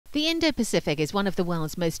The Indo-Pacific is one of the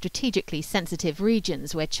world's most strategically sensitive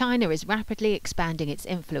regions where China is rapidly expanding its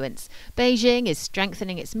influence. Beijing is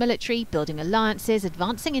strengthening its military, building alliances,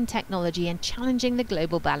 advancing in technology and challenging the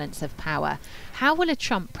global balance of power. How will a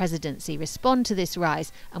Trump presidency respond to this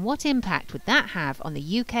rise, and what impact would that have on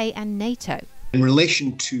the UK and NATO? In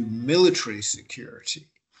relation to military security,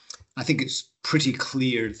 I think it's pretty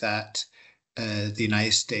clear that the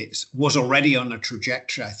United States was already on a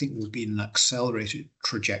trajectory, I think will be an accelerated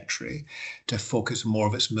trajectory to focus more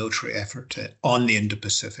of its military effort on the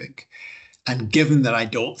Indo-Pacific. And given that I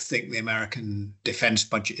don't think the American defense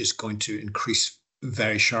budget is going to increase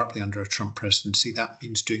very sharply under a Trump presidency, that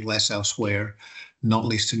means doing less elsewhere, not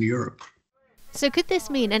least in Europe. So could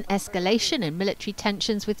this mean an escalation in military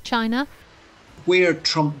tensions with China? Where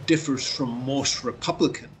Trump differs from most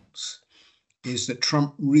Republicans is that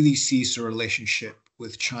Trump really sees the relationship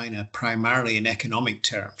with China primarily in economic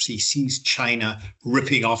terms. He sees China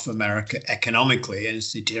ripping off America economically and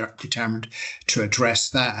is determined to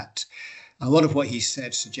address that. A lot of what he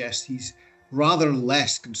said suggests he's rather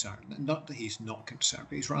less concerned, not that he's not concerned,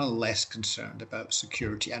 but he's rather less concerned about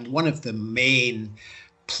security. And one of the main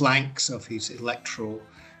planks of his electoral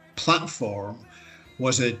platform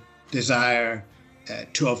was a desire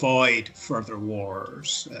to avoid further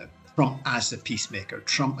wars. Trump as a peacemaker,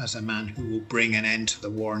 Trump as a man who will bring an end to the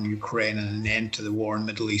war in Ukraine and an end to the war in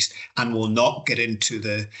the Middle East and will not get into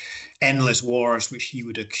the endless wars which he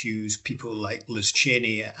would accuse people like Liz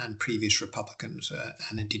Cheney and previous Republicans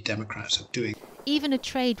and indeed Democrats of doing. Even a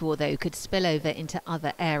trade war, though, could spill over into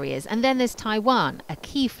other areas. And then there's Taiwan, a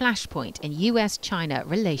key flashpoint in US-China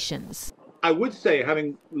relations. I would say,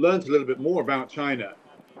 having learned a little bit more about China,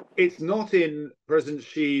 it's not in President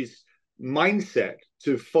Xi's mindset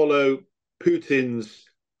to follow Putin's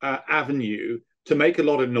avenue to make a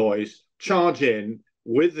lot of noise, charge in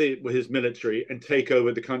with his military and take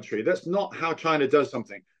over the country. That's not how China does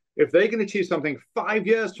something. If they can achieve something 5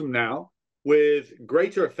 years from now with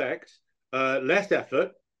greater effect, less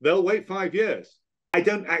effort, they'll wait 5 years. I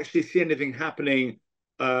don't actually see anything happening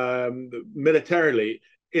militarily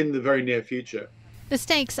in the very near future. The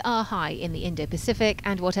stakes are high in the Indo-Pacific,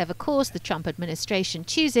 and whatever course the Trump administration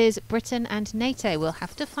chooses, Britain and NATO will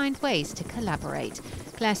have to find ways to collaborate.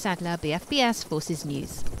 Claire Sadler, BFBS Forces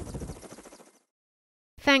News.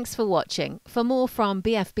 Thanks for watching. For more from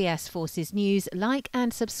BFBS Forces News, like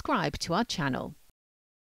and subscribe to our channel.